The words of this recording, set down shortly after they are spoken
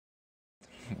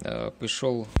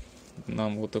Пришел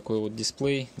нам вот такой вот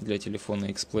дисплей для телефона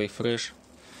Explay Fresh.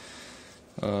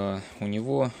 У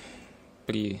него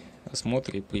при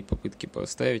осмотре, при попытке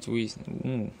поставить, вы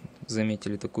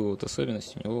заметили такую вот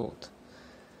особенность. У него вот,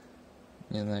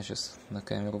 не знаю, сейчас на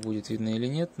камеру будет видно или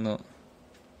нет, но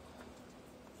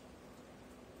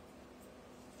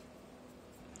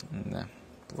да,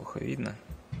 плохо видно.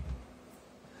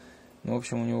 Ну, в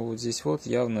общем, у него вот здесь вот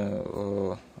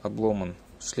явно обломан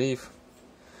шлейф.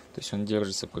 То есть он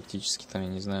держится практически там, я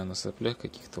не знаю, на соплях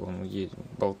каких-то, он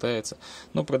болтается.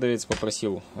 Но продавец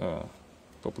попросил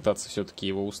попытаться все-таки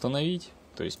его установить,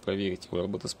 то есть проверить его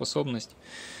работоспособность.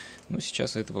 Ну,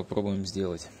 сейчас это попробуем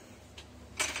сделать.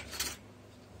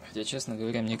 Хотя, честно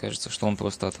говоря, мне кажется, что он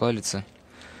просто отвалится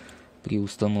при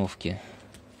установке.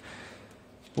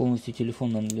 Полностью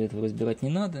телефон нам для этого разбирать не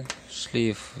надо.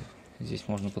 Шлейф здесь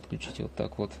можно подключить вот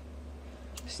так вот,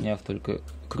 сняв только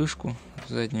крышку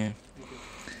заднюю.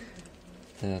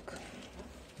 Так,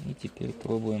 и теперь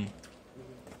пробуем.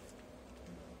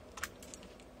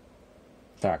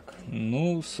 Так,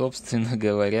 ну, собственно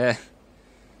говоря,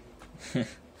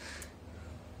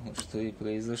 что и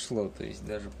произошло. То есть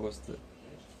даже просто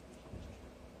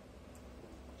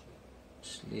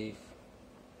шлейф.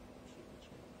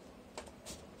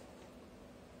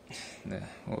 Да,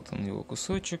 вот он, его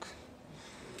кусочек.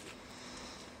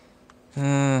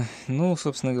 Ну,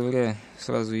 собственно говоря,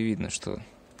 сразу и видно, что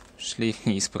шлейф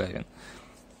неисправен.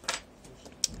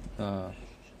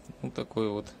 Ну, такое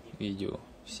вот видео.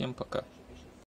 Всем пока.